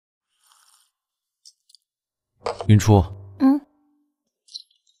云初，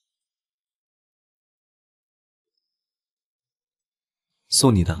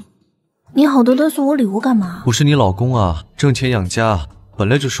送你的。你好端端送我礼物干嘛？我是你老公啊，挣钱养家本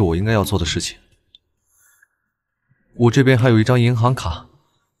来就是我应该要做的事情。我这边还有一张银行卡，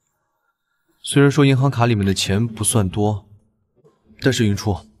虽然说银行卡里面的钱不算多，但是云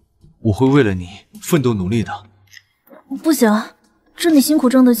初，我会为了你奋斗努力的。不行，这你辛苦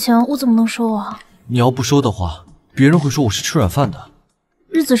挣的钱我怎么能收啊？你要不收的话，别人会说我是吃软饭的。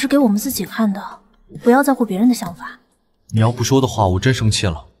日子是给我们自己看的，不要在乎别人的想法。你要不收的话，我真生气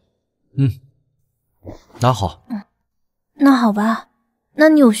了。拿好。那好吧，那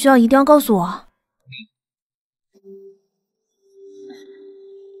你有需要一定要告诉我。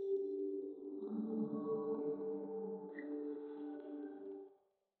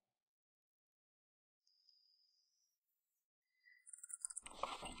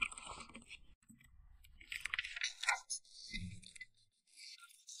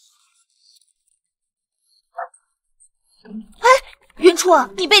云初，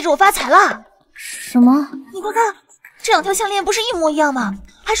你背着我发财了！什么？你快看，这两条项链不是一模一样吗？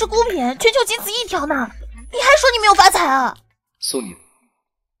还是孤品，全球仅此一条呢！你还说你没有发财啊？送你。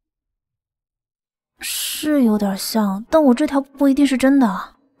是有点像，但我这条不一定是真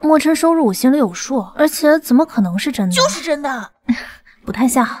的。莫尘收入我心里有数，而且怎么可能是真的？就是真的，不太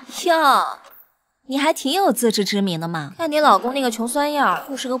像。哟，你还挺有自知之明的嘛！看你老公那个穷酸样，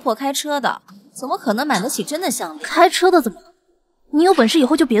又是个破开车的，怎么可能买得起真的项链？开车的怎么了？你有本事以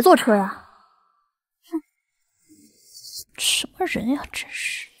后就别坐车呀！哼，什么人呀，真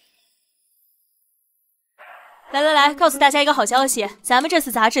是！来，告诉大家一个好消息，咱们这次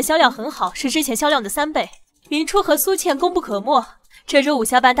杂志销量很好，是之前销量的3倍。云初和苏倩功不可没。这周5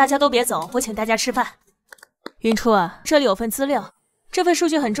下班大家都别走，我请大家吃饭。云初啊，这里有份资料，这份数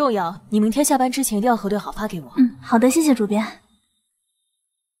据很重要，你明天下班之前一定要核对好发给我。好的，谢谢主编。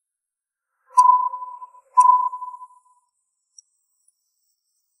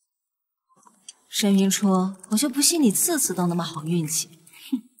沈云初，我就不信你次次都那么好运气。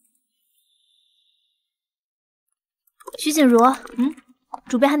徐锦如，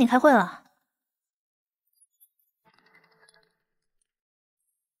主编喊你开会了。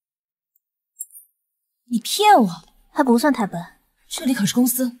你骗我？还不算太笨。这里可是公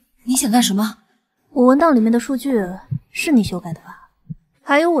司，你想干什么？我文档里面的数据是你修改的吧？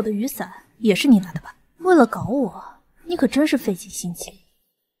还有我的雨伞也是你拿的吧？为了搞我，你可真是费尽心机。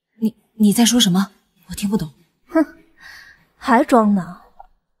你在说什么？我听不懂。哼，还装呢！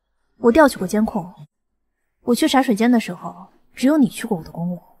我调取过监控，我去茶水间的时候，只有你去过我的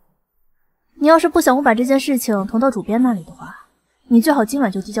公寓。你要是不想我把这件事情捅到主编那里的话，你最好今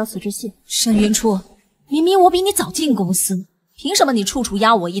晚就递交辞职信。沈云初，明明我比你早进公司，凭什么你处处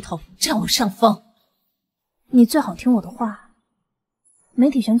压我一头，占我上风？你最好听我的话。媒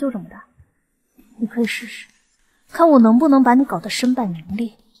体圈就这么大，你可以试试，看我能不能把你搞得身败名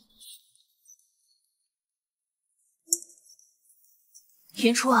裂。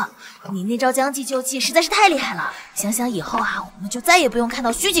云初，你那招将计就计实在是太厉害了！想想以后啊，我们就再也不用看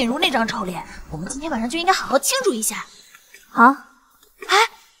到徐锦如那张丑脸。我们今天晚上就应该好好庆祝一下。好。哎，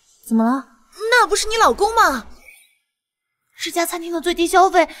怎么了？那不是你老公吗？这家餐厅的最低消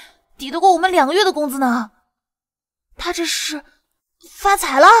费抵得过我们2个月的工资呢。他这是发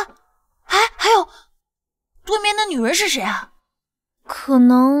财了？哎，还有，对面的女人是谁啊？可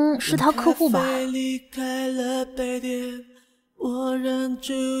能是他客户吧。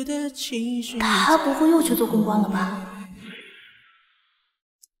他不会又去做公关了吧？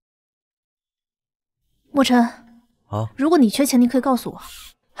莫尘，如果你缺钱，你可以告诉我。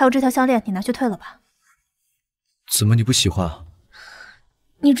还有这条项链，你拿去退了吧。怎么你不喜欢啊？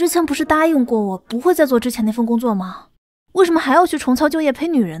你之前不是答应过我不会再做之前那份工作吗？为什么还要去重操旧业陪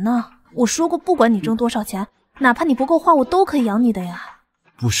女人呢？我说过，不管你挣多少钱，哪怕你不够花，我都可以养你的呀。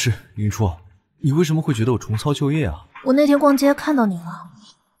不是，云初，你为什么会觉得我重操旧业啊？我那天逛街看到你了，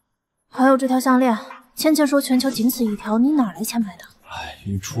还有这条项链，倩倩说全球仅此一条，你哪来钱买的？哎，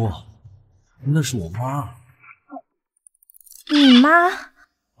云初，那是我妈。你妈？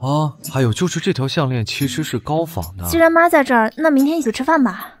啊，还有就是这条项链其实是高仿的。既然妈在这儿，那明天一起吃饭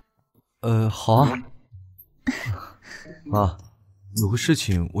吧。好啊。妈，有个事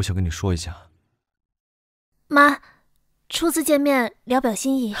情我想跟你说一下。妈，初次见面聊表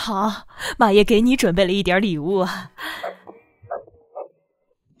心意。好，妈也给你准备了一点礼物啊。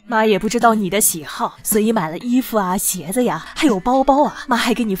妈也不知道你的喜好，所以买了衣服啊、鞋子呀，还有包包啊。妈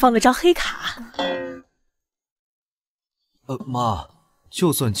还给你放了张黑卡。妈，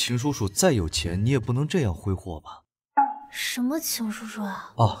就算秦叔叔再有钱，你也不能这样挥霍吧？什么秦叔叔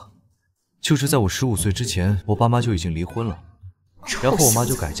啊？就是在我15岁之前，我爸妈就已经离婚了，然后我妈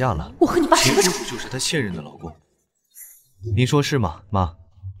就改嫁了。我和你爸什么仇？我就是她现任的老公。您说是吗，妈？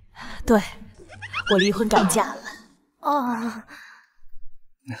对，我离婚改嫁了。哦，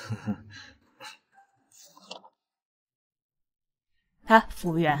哎，服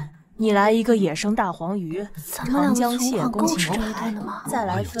务员，你来一个野生大黄鱼，糖浆蟹、宫崎牛排，再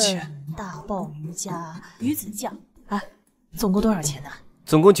来份大鲍鱼加鱼子酱。哎，总共多少钱呢？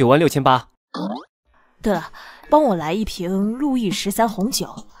总共96800。对了，帮我来一瓶路易13红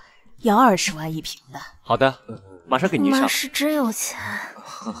酒，要20万一瓶的。好的，马上给您上。妈是真有钱。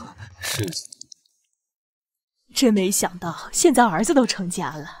是。真没想到，现在儿子都成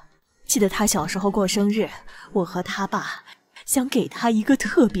家了。记得他小时候过生日，我和他爸想给他一个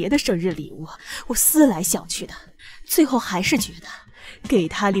特别的生日礼物，我思来想去的，最后还是觉得给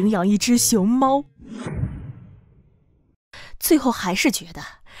他领养一只熊猫。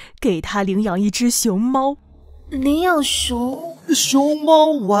领养熊猫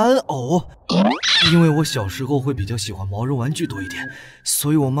玩偶，因为我小时候会比较喜欢毛绒玩具多一点，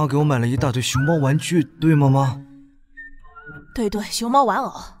所以我妈给我买了一大堆熊猫玩具，对吗，妈？对，熊猫玩偶。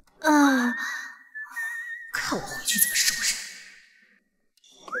啊，看我回去怎么收拾。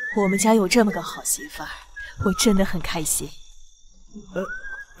我们家有这么个好媳妇儿，我真的很开心。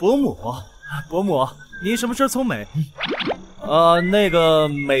伯母，您什么时候从那个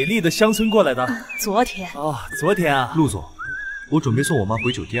美丽的乡村过来的？昨天。哦，昨天啊。陆总，我准备送我妈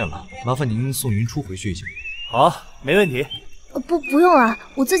回酒店了，麻烦您送云初回去一下。好，没问题。不用了，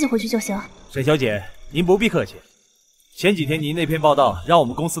我自己回去就行。沈小姐，您不必客气。前几天您那篇报道让我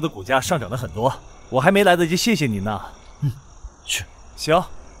们公司的股价上涨了很多，我还没来得及谢谢您呢。去。行，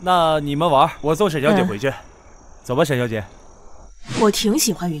那你们玩，我送沈小姐回去。走吧，沈小姐。我挺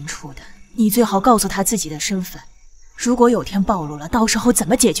喜欢云初的，你最好告诉她自己的身份。如果有天暴露了，到时候怎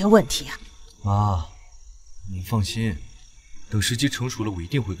么解决问题啊？妈，您放心，等时机成熟了，我一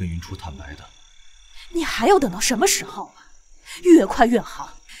定会跟云初坦白的。你还要等到什么时候啊？越快越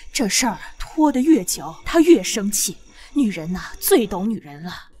好，这事儿拖得越久，她越生气。女人呐，最懂女人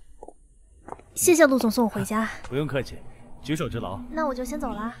了。谢谢陆总送我回家。不用客气，举手之劳。那我就先走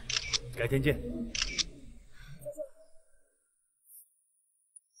了。改天见。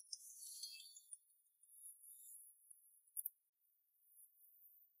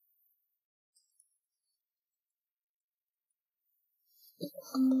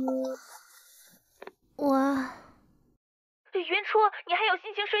云初，你还有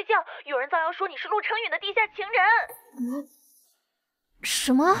心情睡觉？有人造谣说你是陆成允的地下情人。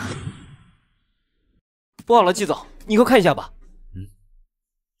什么？不好了，季总，你快看一下吧。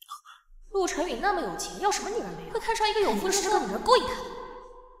陆成允那么有钱，要什么女人没有？会看上一个有夫之妇的女人勾引他的。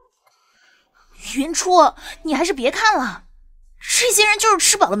云初，你还是别看了，这些人就是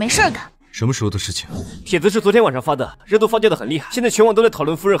吃饱了没事干。什么时候的事情？帖子是昨天晚上发的，热度发酵的很厉害，现在全网都在讨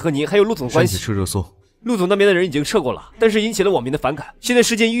论夫人和您还有陆总的关系。吃热搜。陆总那边的人已经撤过了，但是引起了网民的反感，现在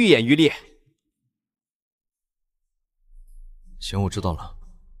事件愈演愈烈。行，我知道了。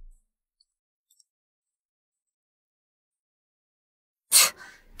切，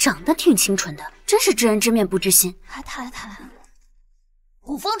长得挺清纯的，真是知人知面不知心。他来。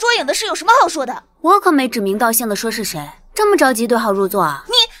捕风捉影的事有什么好说的？我可没指名道姓的说是谁，这么着急对号入座啊？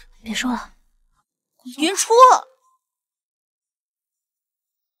你别说了，云初。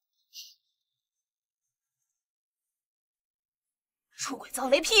出轨遭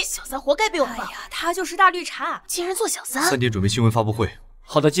雷劈，小三活该被我放。哎呀，他就是大绿茶，竟然做小三。3点准备新闻发布会。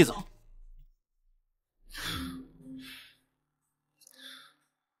好的，季总。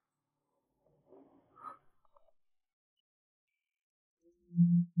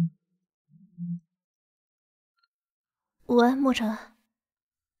喂，莫尘。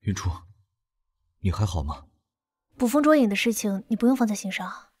云初，你还好吗？捕风捉影的事情你不用放在心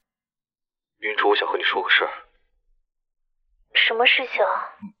上。云初，我想和你说个事儿。什么事情？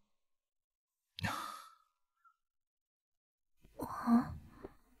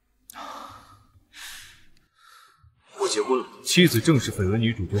我结婚了，妻子正是绯闻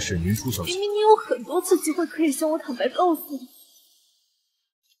女主角沈云初小姐。你有很多次机会可以向我坦白告诉你。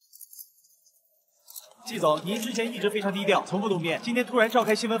季总，您之前一直非常低调，从不露面，今天突然召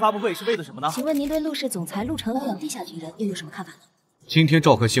开新闻发布会是为了什么呢？请问您对陆氏总裁陆成养地下情人又有什么看法呢？今天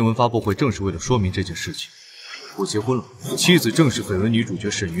召开新闻发布会，正是为了说明这件事情。我结婚了，妻子正是绯闻女主角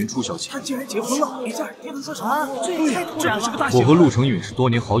沈云初小姐。她竟然结婚了！一下，你能说什么？这也太突然了！我和陆成允是多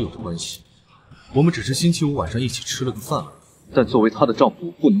年好友的关系，我们只是星期五晚上一起吃了个饭而已。但作为她的丈夫，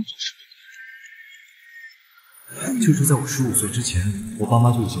我不能坐视不理。就是在我15岁之前，我爸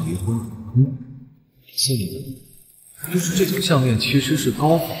妈就已经离婚了。4年了，就是这条项链其实是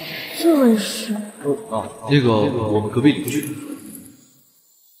高仿。这位是？那个我们隔壁邻居。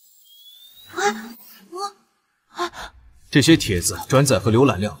这些帖子转载和浏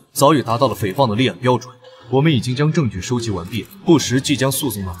览量早已达到了诽谤的立案标准，我们已经将证据收集完毕，不时即将诉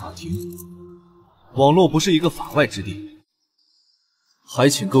讼到法庭。网络不是一个法外之地，还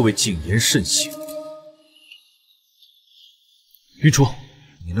请各位谨言慎行。云初，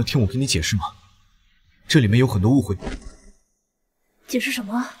你能听我跟你解释吗？这里面有很多误会。解释什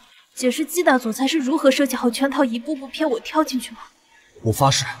么？解释季大总裁是如何设计好圈套，一步步骗我跳进去吗？我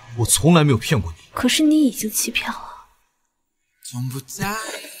发誓，我从来没有骗过你。可是你已经欺骗了。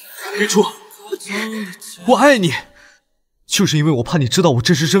云初，我爱你，就是因为我怕你知道我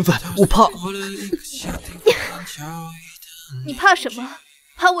真实身份，我怕。你怕什么？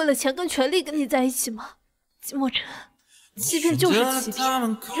怕为了钱跟权力跟你在一起吗？季墨尘，欺骗就是欺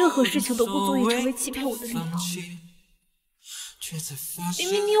骗，任何事情都不足以成为欺骗我的理由。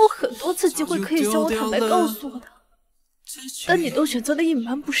明明你有很多次机会可以向我坦白告诉我的，但你都选择了隐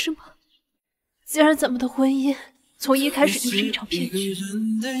瞒，不是吗？既然咱们的婚姻从一开始就是一场骗局，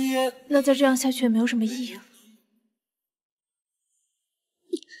那再这样下去也没有什么意义了。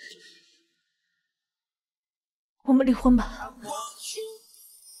我们离婚吧。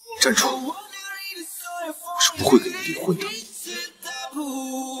站住！我是不会跟你离婚的。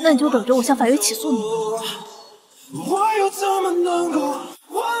那你就等着我向法院起诉你。我又怎么能够